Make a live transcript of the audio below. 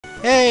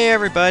Hey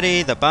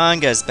everybody, the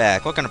Banga's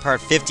back. Welcome to part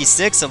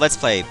 56 of Let's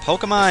Play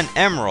Pokemon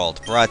Emerald,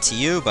 brought to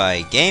you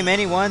by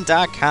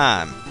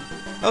GameAnyone.com.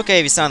 Okay,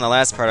 if you saw in the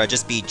last part, I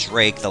just beat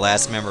Drake, the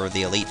last member of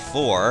the Elite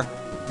Four,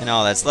 and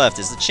all that's left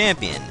is the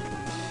champion.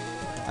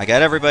 I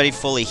got everybody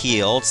fully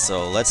healed,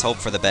 so let's hope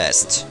for the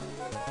best.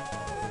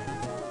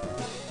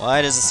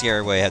 Why does the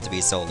stairway have to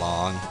be so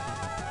long?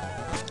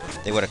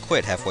 They would have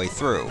quit halfway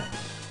through.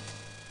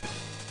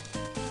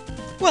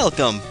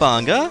 Welcome,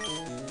 Banga!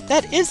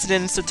 That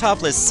incident in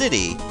Sotopolis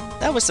City,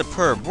 that was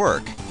superb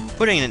work,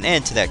 putting an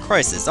end to that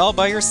crisis all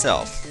by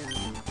yourself.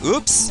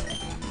 Oops!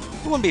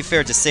 It wouldn't be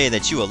fair to say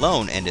that you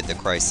alone ended the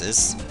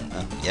crisis.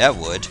 Yeah, it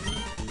would.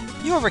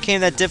 You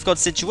overcame that difficult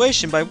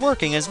situation by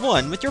working as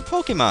one with your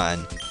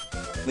Pokemon.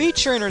 We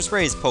trainers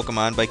raise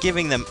Pokemon by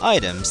giving them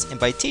items and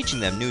by teaching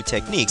them new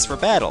techniques for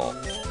battle.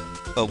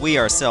 But we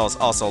ourselves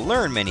also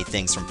learn many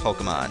things from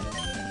Pokemon.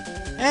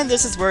 And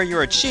this is where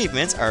your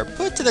achievements are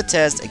put to the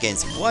test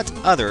against what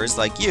others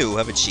like you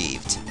have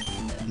achieved.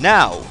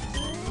 Now,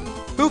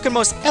 who can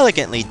most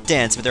elegantly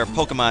dance with their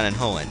Pokemon in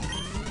Hoenn?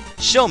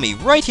 Show me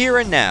right here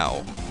and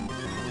now!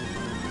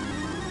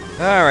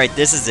 Alright,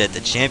 this is it,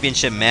 the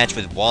championship match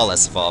with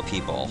Wallace of all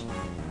people.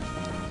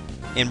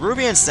 In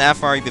Ruby and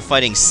Sapphire, you'll be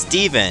fighting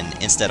Steven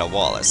instead of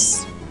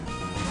Wallace.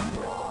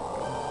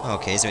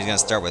 Okay, so he's gonna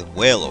start with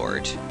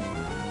Wailord.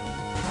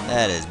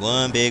 That is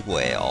one big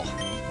whale.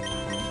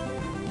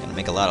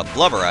 Make a lot of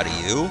blubber out of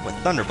you with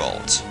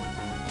Thunderbolt.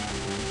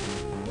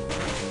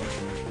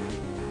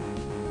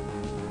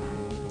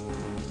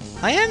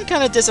 I am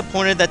kind of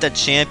disappointed that the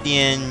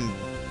champion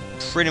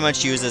pretty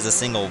much uses a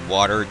single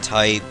water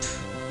type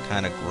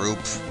kind of group.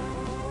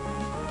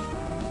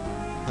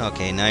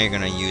 Okay, now you're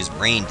gonna use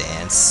Rain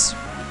Dance.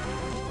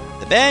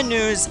 The bad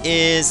news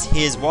is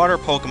his water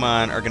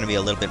Pokemon are gonna be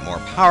a little bit more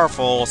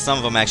powerful. Some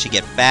of them actually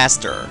get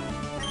faster.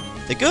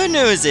 The good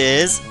news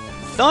is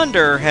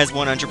Thunder has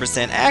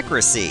 100%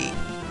 accuracy.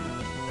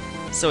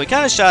 So he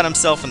kind of shot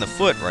himself in the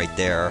foot right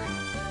there.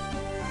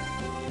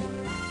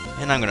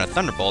 And I'm going to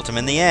Thunderbolt him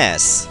in the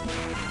ass.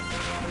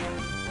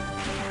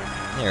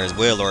 There's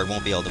Wailord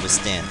won't be able to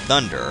withstand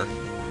Thunder.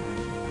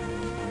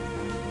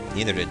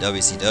 Neither did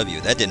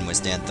WCW. That didn't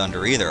withstand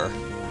Thunder either.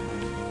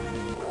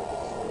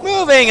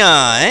 Moving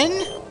on!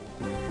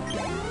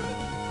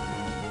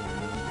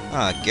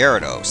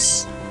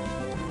 Gyarados.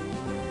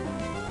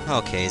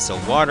 Okay, so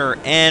water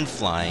and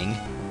flying.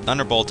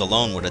 Thunderbolt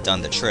alone would have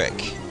done the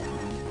trick.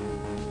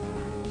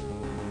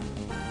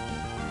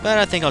 But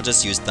I think I'll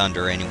just use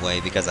Thunder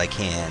anyway, because I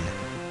can.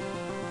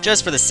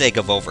 Just for the sake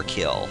of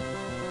overkill.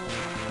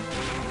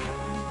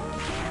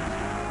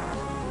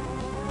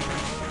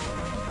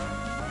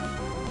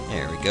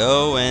 There we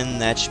go,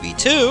 and that should be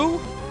 2.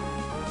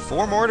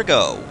 4 more to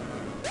go.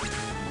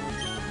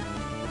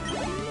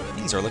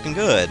 Things are looking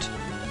good.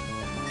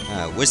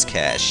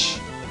 Whiscash.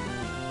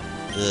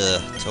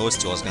 Ugh,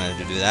 Toadstool's gonna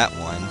do that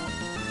one.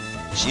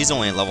 She's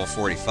only at level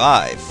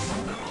 45.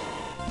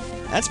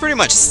 That's pretty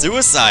much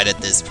suicide at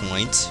this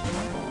point.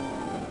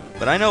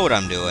 But I know what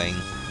I'm doing.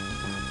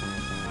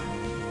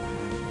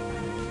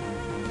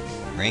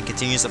 Rank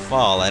continues to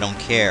fall, I don't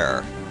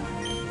care.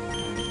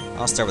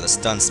 I'll start with a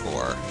Stun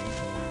Spore.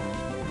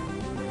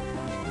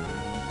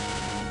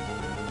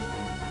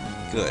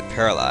 Good,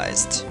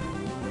 paralyzed.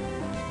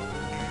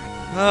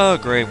 Oh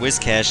great,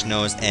 Whiscash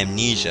knows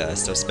Amnesia,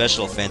 so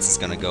special defense is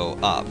gonna go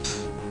up.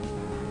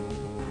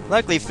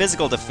 Luckily,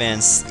 physical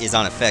defense is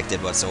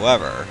unaffected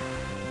whatsoever.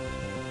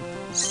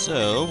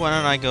 So, why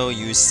don't I go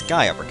use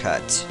Sky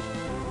Uppercut?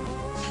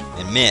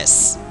 And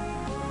miss.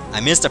 I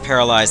missed a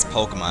paralyzed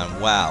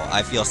Pokemon. Wow,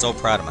 I feel so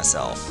proud of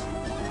myself.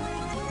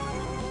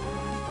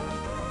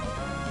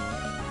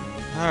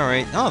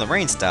 Alright, oh, the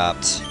rain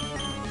stopped.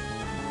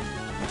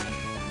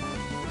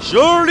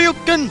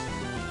 Shoryuken!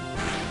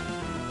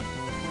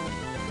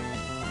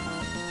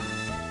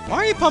 Why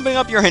are you pumping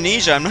up your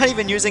Amnesia? I'm not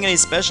even using any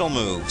special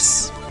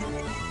moves.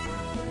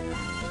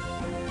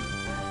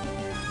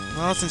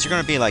 Well, since you're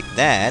gonna be like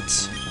that,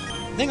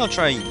 I think I'll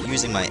try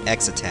using my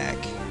X attack.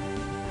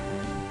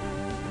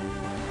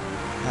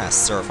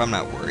 Surf, I'm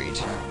not worried.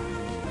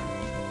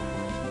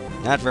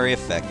 Not very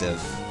effective.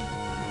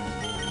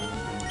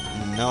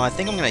 No, I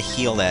think I'm gonna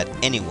heal that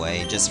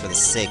anyway, just for the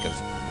sake of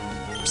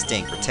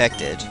staying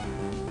protected.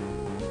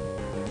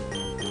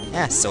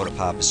 Soda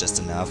Pop is just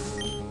enough.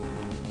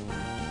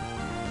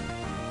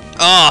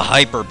 Oh,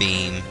 Hyper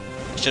Beam!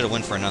 Should have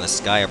went for another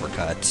Sky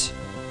Uppercut.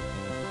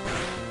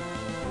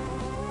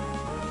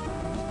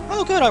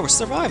 Oh good, I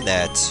survived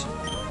that.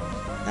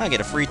 Now I get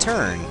a free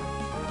turn.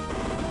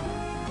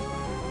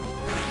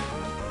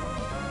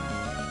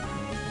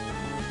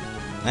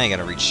 Now I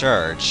gotta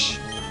recharge.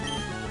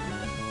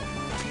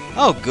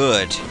 Oh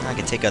good, now I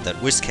can take out that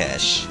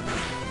Whiscash.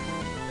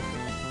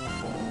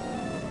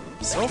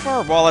 So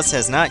far, Wallace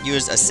has not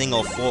used a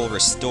single full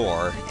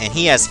restore, and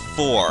he has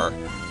 4.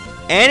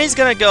 And he's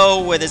gonna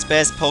go with his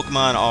best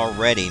Pokemon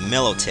already,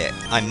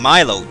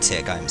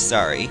 Milotic, I'm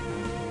sorry.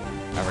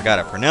 I forgot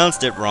I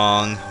pronounced it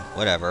wrong.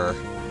 Whatever.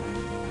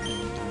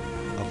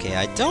 Okay,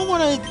 I don't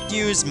want to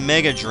use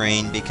Mega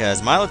Drain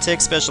because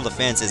Milotic's special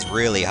defense is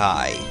really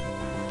high.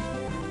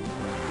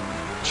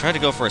 Tried to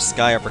go for a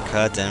Sky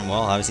Uppercut, and,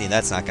 well, obviously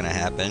that's not going to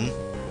happen.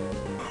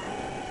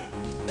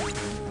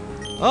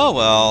 Oh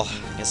well,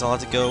 I guess I'll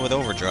have to go with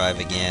Overdrive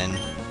again.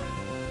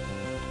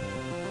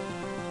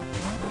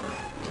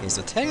 Okay,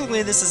 so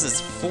technically this is his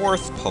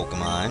 4th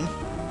Pokemon.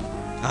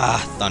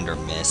 Ah, Thunder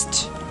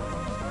missed.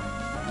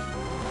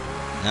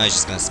 Now he's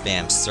just gonna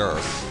spam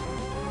Surf.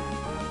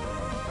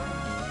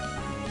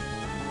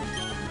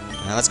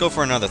 Now let's go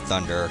for another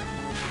Thunder.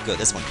 Good,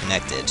 this one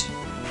connected.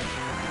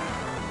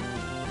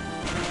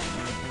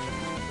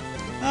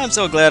 I'm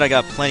so glad I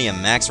got plenty of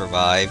max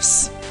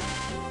revives.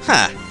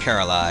 Ha!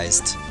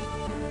 Paralyzed.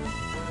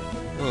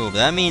 Ooh, but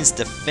that means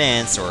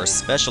defense, or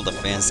special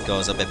defense,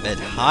 goes up a bit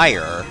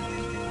higher,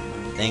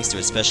 thanks to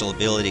a special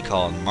ability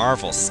called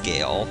Marvel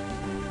Scale.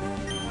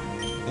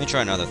 Let me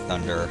try another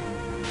Thunder.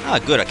 Ah,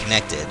 good, I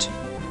connected.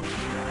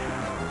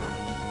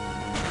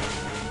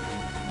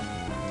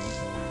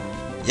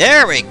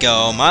 There we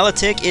go!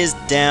 Milotic is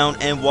down,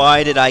 and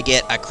why did I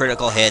get a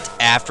critical hit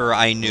after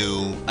I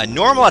knew a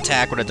normal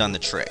attack would have done the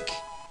trick?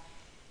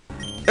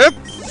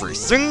 Every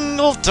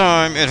single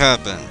time it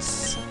happens.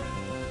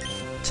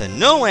 To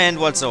no end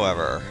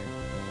whatsoever.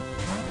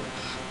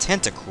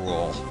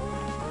 Tentacruel.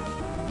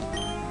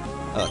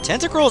 Oh,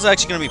 Tentacruel is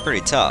actually going to be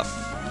pretty tough.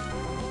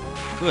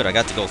 Good, I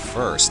got to go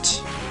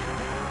first.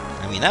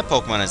 I mean, that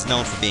Pokemon is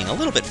known for being a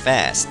little bit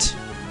fast.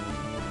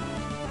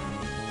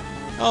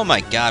 Oh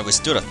my god,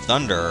 withstood a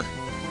Thunder.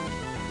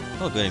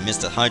 Oh good, he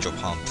missed a Hydro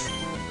Pump.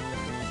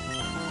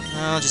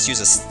 I'll just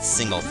use a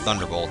single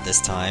Thunderbolt this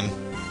time.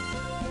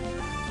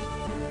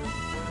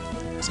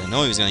 So I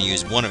know he was going to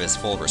use one of his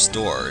full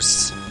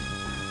restores.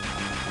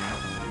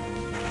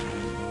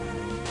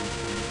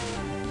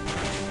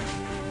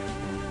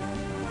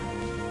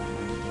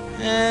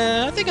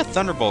 I think a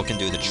Thunderbolt can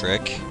do the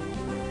trick.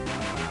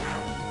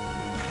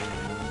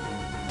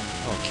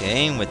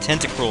 Okay, and with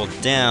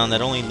Tentacruel down,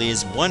 that only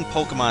leaves one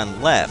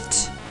Pokemon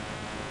left.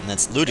 And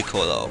that's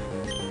Ludicolo.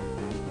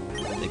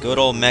 The good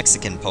old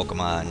Mexican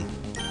Pokemon.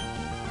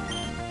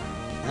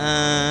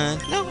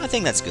 No, I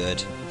think that's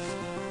good.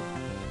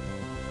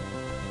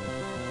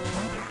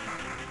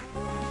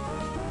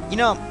 You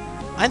know,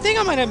 I think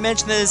I might have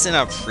mentioned this in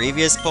a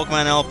previous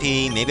Pokemon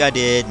LP. Maybe I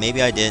did,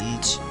 maybe I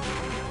didn't.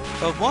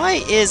 But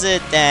why is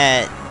it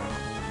that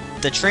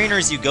the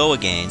trainers you go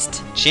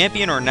against,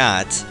 champion or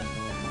not,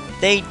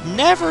 they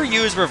never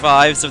use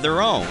revives of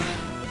their own?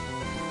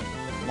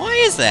 Why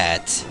is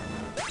that?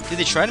 Do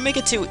they try to make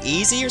it too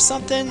easy or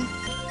something?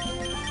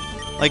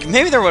 Like,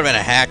 maybe there would have been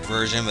a hacked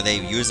version where they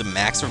use a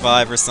max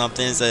revive or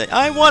something and say,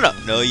 I won up.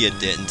 No, you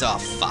didn't. Oh,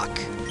 fuck.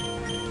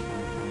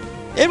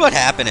 It would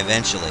happen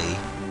eventually.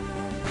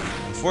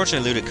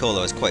 Unfortunately,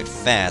 Ludicolo is quite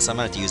fast, so I'm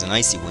going to have to use an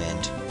Icy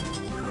Wind.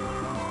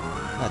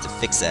 I'll have to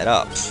fix that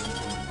up.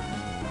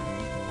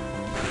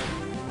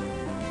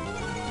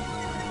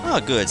 Oh,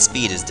 good.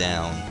 Speed is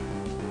down.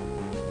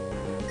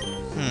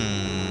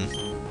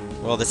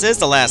 Well, this is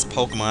the last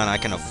Pokemon I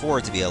can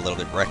afford to be a little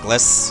bit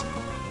reckless.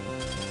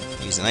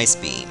 Use an Ice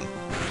Beam.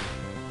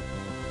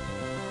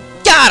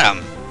 Got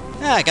him!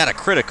 Ah, I got a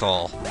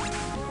critical.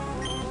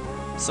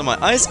 So my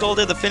Ice Gold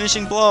did the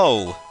finishing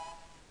blow.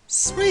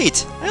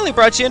 Sweet! I only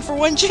brought you in for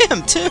one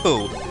gym,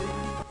 too!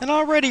 And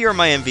already you're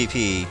my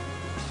MVP.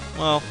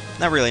 Well,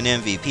 not really an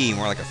MVP,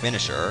 more like a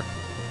finisher.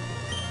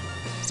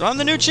 So I'm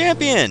the new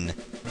champion!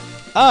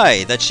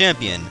 I, the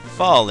champion,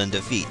 fall in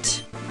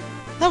defeat.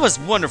 That was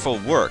wonderful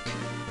work.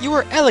 You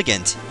were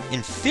elegant,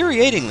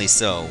 infuriatingly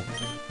so.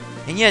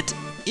 And yet,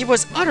 it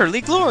was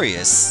utterly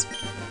glorious.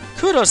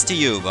 Kudos to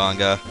you,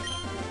 Banga.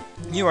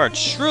 You are a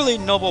truly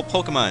noble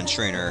Pokemon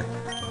trainer.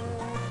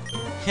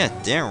 Yeah,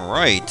 damn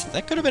right.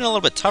 That could have been a little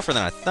bit tougher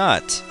than I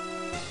thought.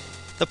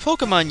 The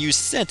Pokemon you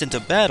sent into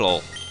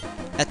battle.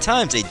 At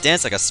times they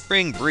danced like a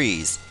spring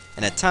breeze,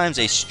 and at times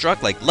they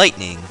struck like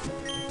lightning.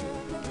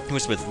 It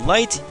was with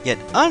light yet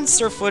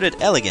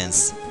unsure-footed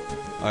elegance,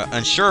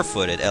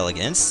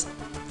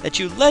 that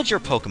you led your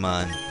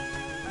Pokemon.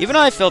 Even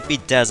I felt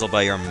bedazzled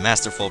by your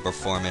masterful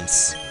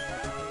performance.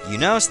 You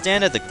now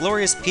stand at the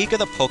glorious peak of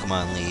the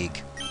Pokemon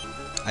League.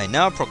 I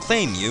now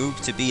proclaim you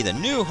to be the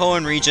new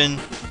Hoenn region.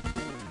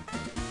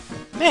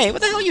 Hey, what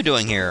the hell are you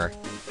doing here?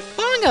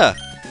 Banga!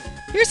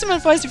 Here's some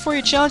advice before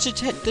you challenge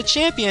the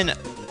champion.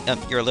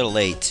 You're a little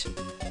late.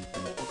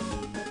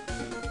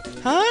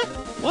 Huh?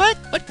 What?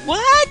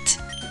 What?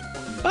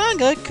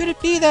 Banga, could it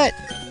be that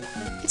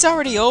it's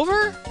already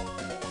over?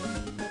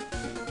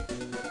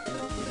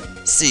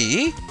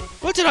 See?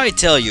 What did I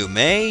tell you,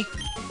 May?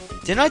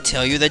 Didn't I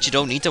tell you that you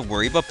don't need to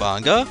worry about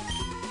Banga?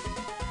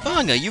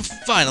 Banga, you've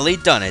finally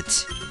done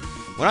it!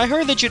 When I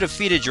heard that you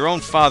defeated your own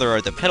father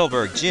at the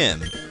Petalburg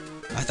Gym,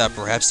 I thought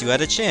perhaps you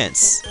had a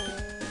chance.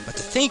 But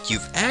to think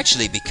you've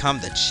actually become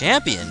the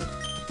champion!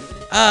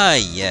 Ah,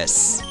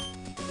 yes.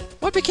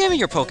 What became of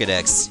your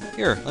Pokedex?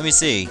 Here, let me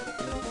see.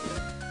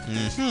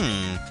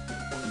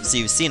 So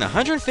you've seen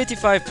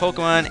 155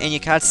 Pokemon and you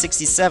caught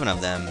 67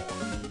 of them.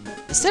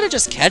 Instead of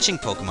just catching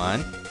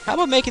Pokemon, how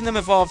about making them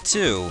evolve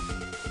too?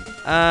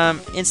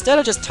 Instead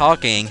of just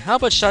talking, how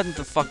about shutting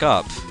the fuck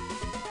up?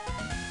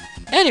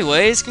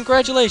 Anyways,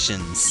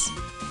 congratulations!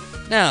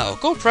 Now,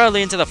 go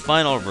proudly into the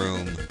final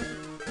room.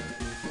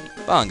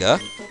 Banga?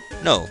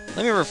 No,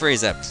 let me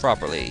rephrase that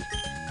properly.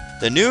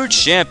 The new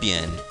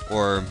champion,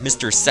 or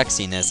Mr.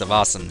 Sexiness of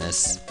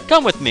Awesomeness.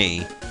 Come with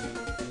me!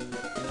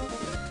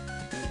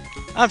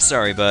 I'm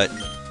sorry, but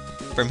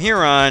from here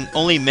on,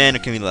 only men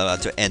can be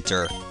allowed to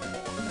enter.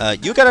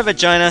 You got a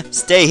vagina?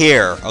 Stay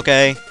here,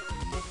 okay?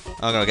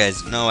 Okay,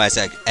 guys, no,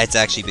 it's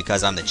actually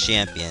because I'm the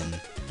champion.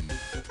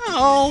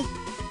 Oh,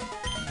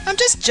 I'm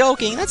just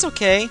joking, that's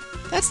okay.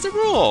 That's the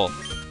rule.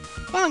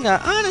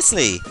 Banga,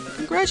 honestly,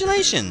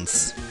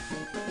 congratulations.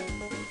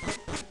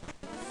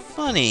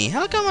 Funny,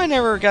 how come I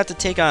never got to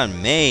take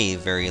on May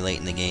very late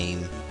in the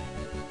game?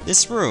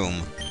 This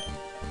room.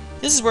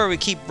 This is where we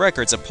keep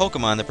records of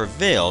Pokemon that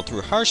prevailed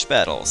through harsh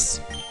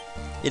battles.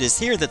 It is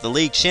here that the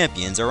League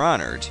Champions are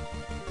honored.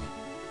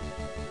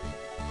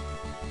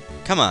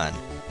 Come on,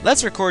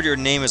 let's record your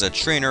name as a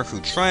trainer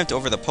who triumphed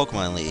over the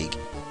Pokemon League,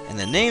 and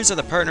the names of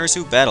the partners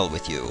who battled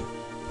with you.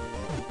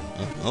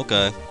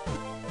 Okay.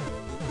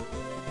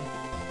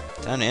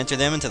 Time to enter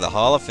them into the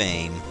Hall of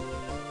Fame.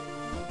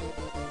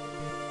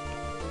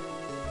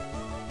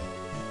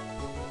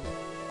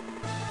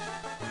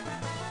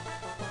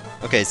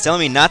 Okay, it's telling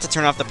me not to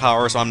turn off the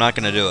power, so I'm not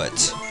gonna do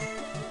it.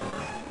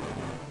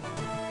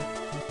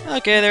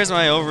 Okay, there's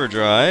my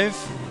overdrive.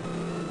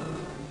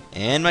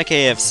 And my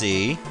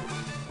KFC.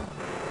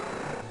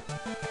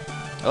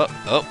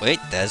 Oh, wait,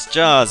 that's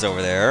Jaws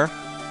over there.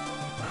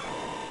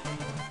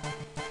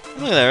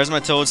 Look, there's my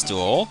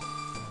Toadstool.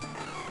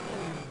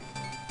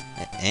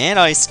 And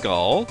Ice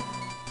Skull.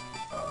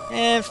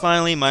 And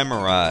finally, my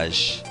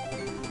Mirage.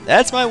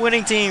 That's my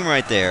winning team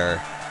right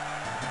there.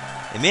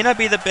 It may not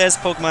be the best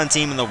Pokemon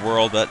team in the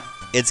world, but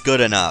it's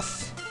good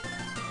enough.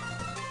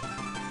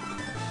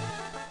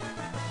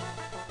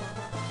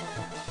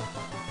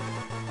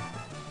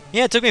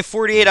 Yeah, it took me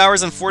 48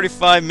 hours and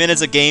 45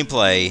 minutes of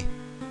gameplay.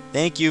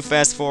 Thank you,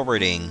 fast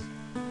forwarding.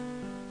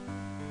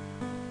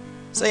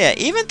 So yeah,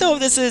 even though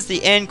this is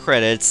the end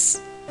credits,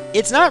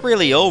 it's not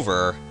really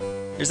over.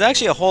 There's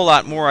actually a whole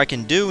lot more I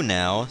can do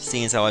now,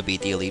 seeing as how I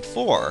beat the Elite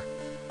Four.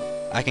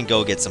 I can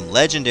go get some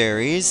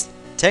legendaries.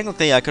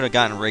 Technically, I could have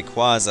gotten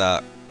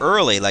Rayquaza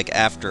early, like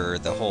after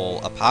the whole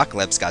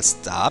apocalypse got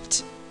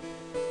stopped.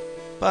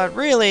 But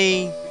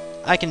really,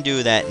 I can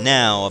do that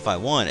now if I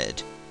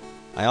wanted.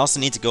 I also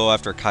need to go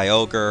after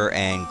Kyogre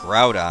and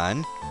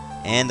Groudon,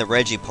 and the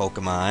Reggie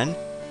Pokemon,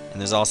 and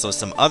there's also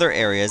some other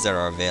areas that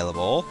are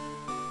available.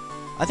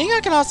 I think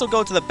I can also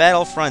go to the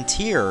Battle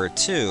Frontier,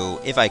 too,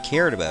 if I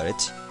cared about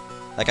it.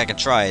 Like, I could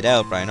try it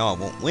out, but I know I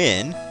won't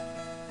win.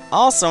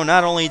 Also,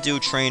 not only do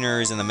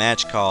trainers in the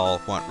match call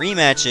want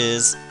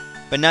rematches,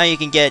 but now you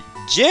can get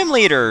gym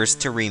leaders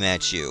to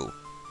rematch you.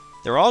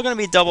 They're all going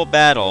to be double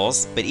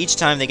battles, but each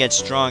time they get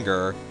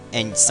stronger,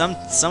 and some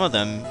of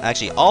them,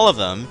 actually all of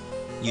them,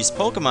 use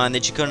Pokemon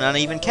that you could not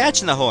even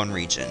catch in the Hoenn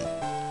region.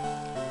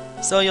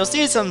 So you'll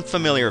see some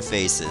familiar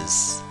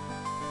faces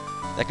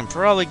that can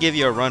probably give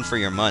you a run for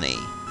your money,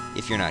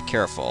 if you're not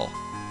careful.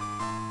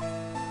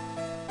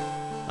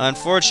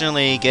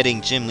 Unfortunately,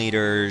 getting gym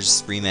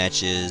leaders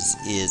rematches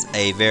is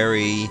a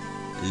very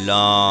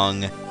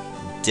long,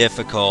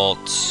 difficult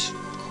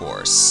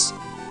course.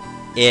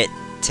 It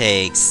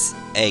takes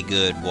a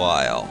good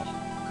while.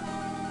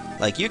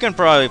 Like, you can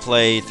probably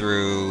play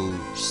through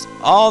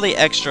all the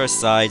extra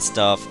side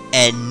stuff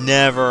and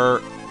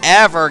never,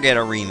 ever get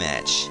a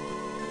rematch.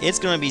 It's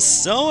going to be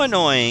so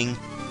annoying,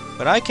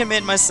 but I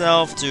commit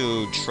myself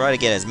to try to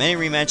get as many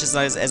rematches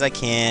as I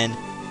can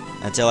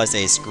until I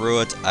say screw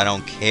it, I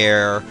don't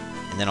care,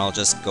 and then I'll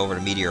just go over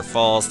to Meteor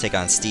Falls, take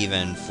on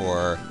Steven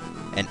for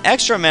an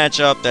extra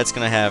matchup that's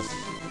going to have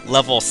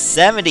level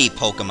 70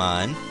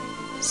 Pokemon.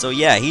 So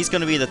yeah, he's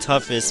going to be the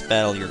toughest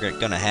battle you're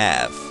going to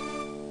have.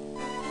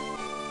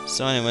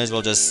 So anyways,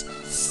 we'll just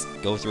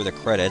go through the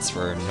credits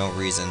for no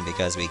reason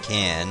because we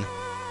can.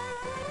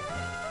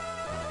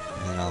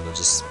 And I'll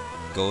just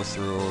go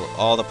through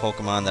all the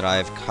Pokemon that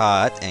I've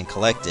caught and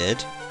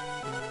collected.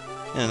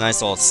 And a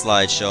nice little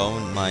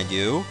slideshow, mind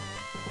you.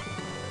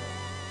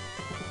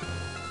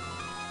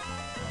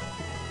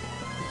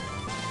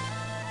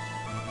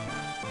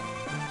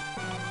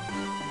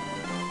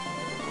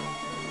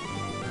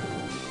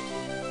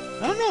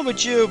 I don't know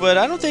about you, but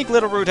I don't think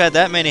Little Root had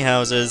that many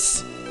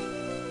houses.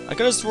 I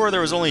could have swore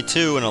there was only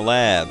 2 in a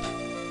lab.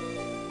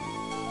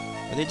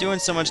 Are they doing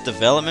so much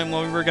development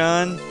while we were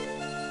gone?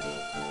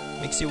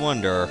 Makes you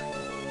wonder.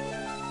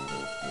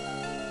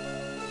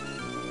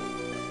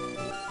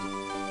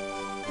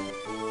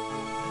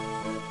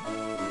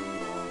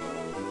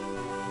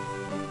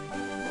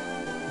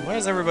 Why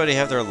does everybody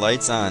have their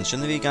lights on?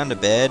 Shouldn't they be gone to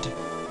bed?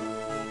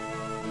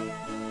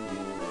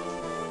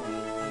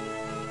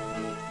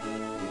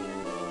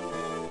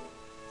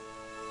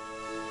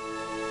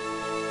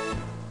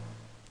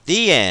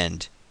 The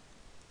end.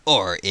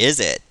 Or is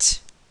it?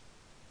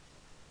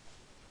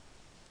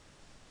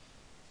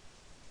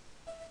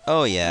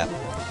 Oh yeah,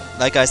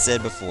 like I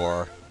said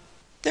before,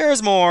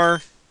 there's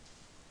more.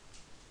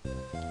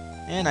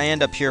 And I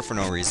end up here for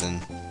no reason.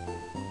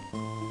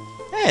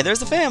 Hey, there's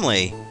the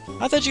family!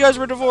 I thought you guys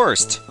were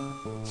divorced!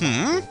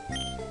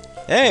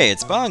 Hey,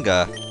 it's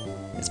Banga.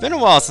 It's been a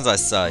while since I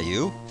saw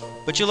you,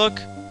 but you look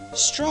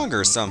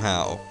stronger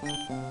somehow.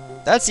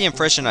 That's the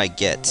impression I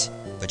get,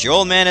 but your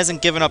old man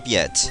hasn't given up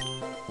yet.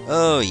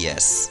 Oh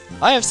yes,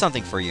 I have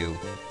something for you.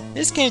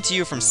 This came to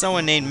you from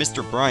someone named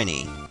Mr.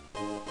 Briny.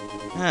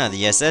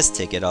 The SS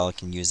ticket, I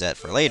can use that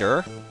for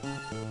later.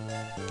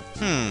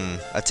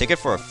 A ticket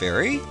for a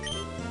ferry?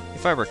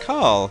 If I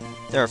recall,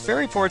 there are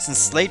ferry ports in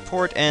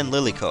Slateport and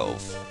Lily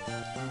Cove.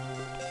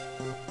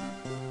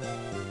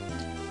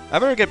 I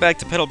better get back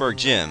to Petalburg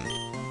Gym.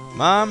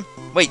 Mom?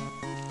 Wait,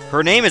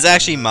 her name is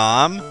actually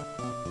Mom?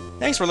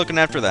 Thanks for looking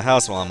after the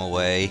house while I'm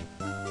away.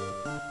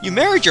 You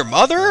married your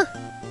mother?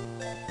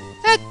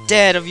 That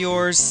dad of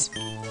yours.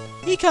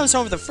 He comes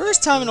home for the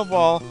first time in a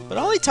while, but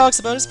all he talks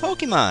about is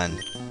Pokemon.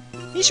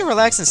 He should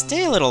relax and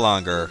stay a little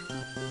longer.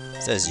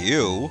 Says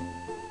you.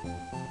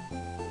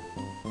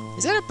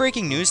 Is that a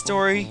breaking news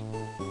story?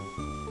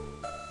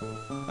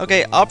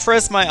 Okay, I'll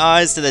press my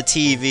eyes to the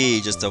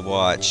TV just to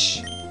watch.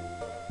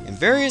 In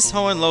various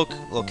Hoenn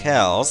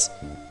locales,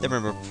 there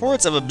have been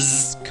reports of a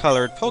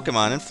bzz-colored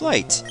Pokemon in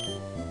flight.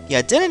 The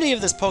identity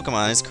of this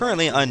Pokemon is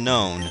currently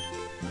unknown.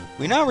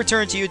 We now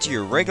return to you to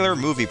your regular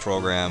movie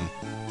program.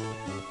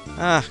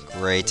 Ah,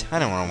 great. I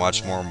don't want to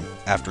watch more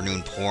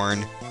afternoon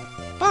porn.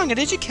 Banga,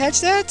 did you catch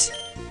that?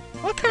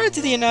 What color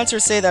did the announcer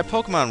say that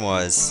Pokemon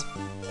was?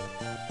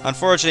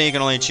 Unfortunately, you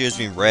can only choose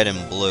between red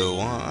and blue.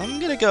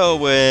 I'm gonna go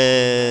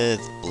with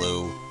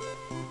blue.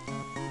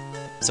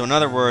 So in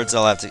other words,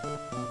 I'll have to...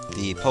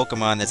 The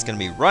Pokemon that's gonna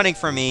be running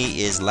for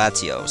me is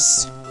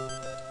Latios.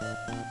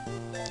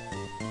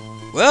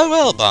 Well,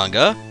 well,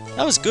 Banga.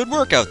 That was good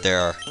work out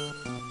there.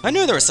 I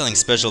knew there was something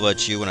special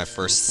about you when I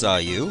first saw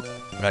you,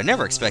 but I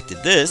never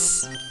expected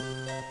this.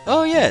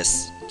 Oh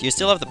yes, do you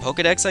still have the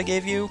Pokédex I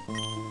gave you?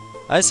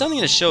 I have something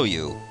to show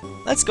you.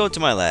 Let's go to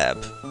my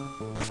lab.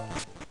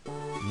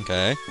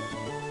 Okay.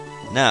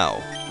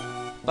 Now,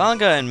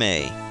 Banga and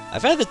May,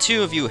 I've had the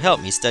two of you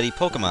help me study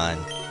Pokemon.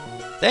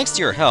 Thanks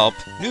to your help,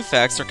 new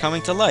facts are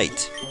coming to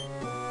light.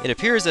 It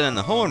appears that in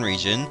the Hoenn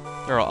region,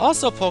 there are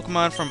also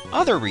Pokemon from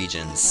other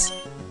regions.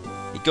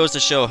 It goes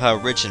to show how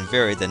rich and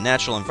varied the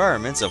natural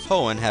environments of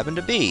Hoenn happen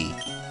to be.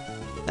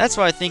 That's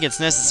why I think it's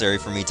necessary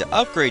for me to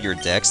upgrade your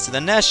Dex to the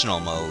National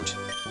mode.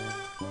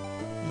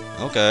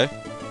 Okay.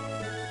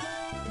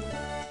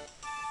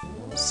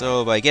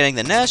 So by getting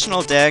the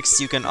National Dex,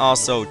 you can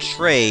also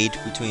trade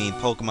between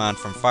Pokemon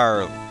from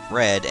Fire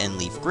Red and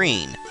Leaf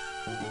Green.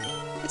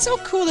 It's so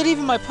cool that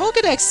even my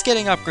Pokédex is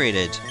getting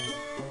upgraded.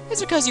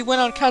 It's because you went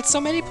out and caught so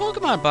many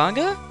Pokemon,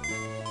 Banga.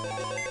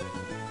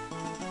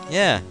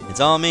 Yeah,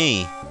 it's all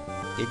me.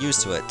 Get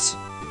used to it.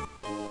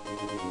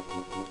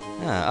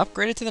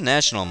 Upgraded to the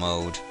National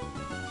mode.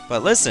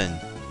 But listen,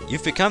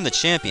 you've become the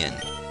champion.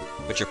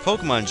 But your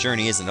Pokemon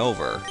journey isn't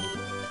over.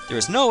 There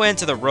is no end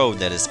to the road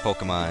that is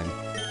Pokemon.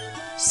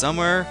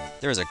 Somewhere,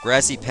 there is a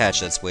grassy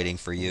patch that's waiting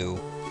for you.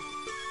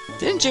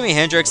 Didn't Jimi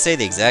Hendrix say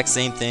the exact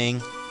same thing?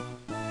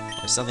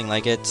 Or something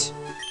like it?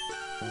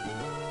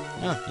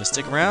 Oh, you'll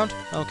stick around?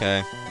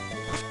 Okay.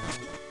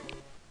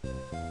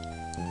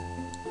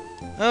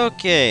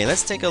 Okay,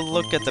 let's take a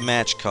look at the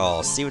match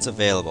call, see what's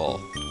available.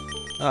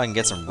 Oh, I can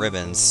get some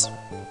ribbons.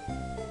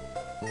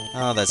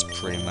 Oh, that's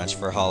pretty much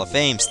for Hall of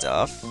Fame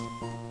stuff.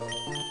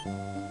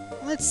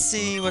 Let's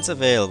see what's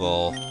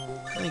available.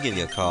 Let me give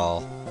you a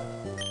call.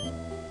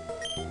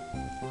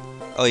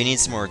 Oh, you need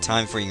some more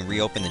time before you can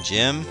reopen the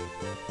gym?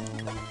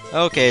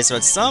 Okay, so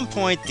at some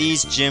point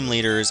these gym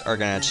leaders are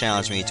gonna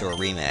challenge me to a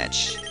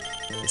rematch.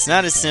 It's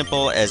not as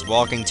simple as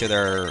walking to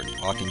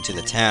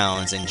the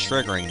towns and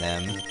triggering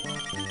them.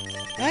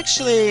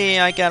 Actually,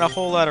 I got a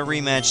whole lot of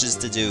rematches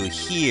to do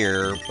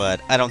here, but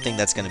I don't think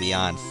that's gonna be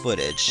on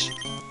footage.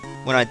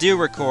 When I do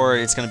record,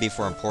 it's gonna be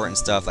for important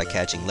stuff like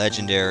catching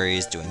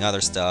legendaries, doing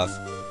other stuff.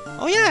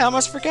 Oh yeah, I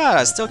almost forgot,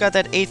 I still got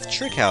that 8th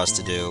trick house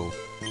to do.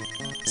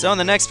 So in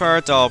the next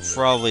part, I'll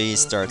probably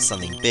start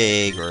something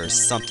big, or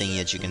something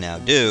that you can now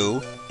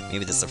do.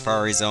 Maybe the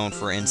Safari Zone,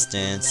 for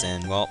instance,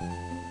 and well...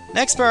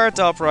 Next part,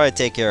 I'll probably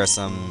take care of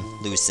some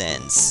loose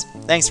ends.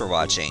 Thanks for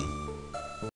watching.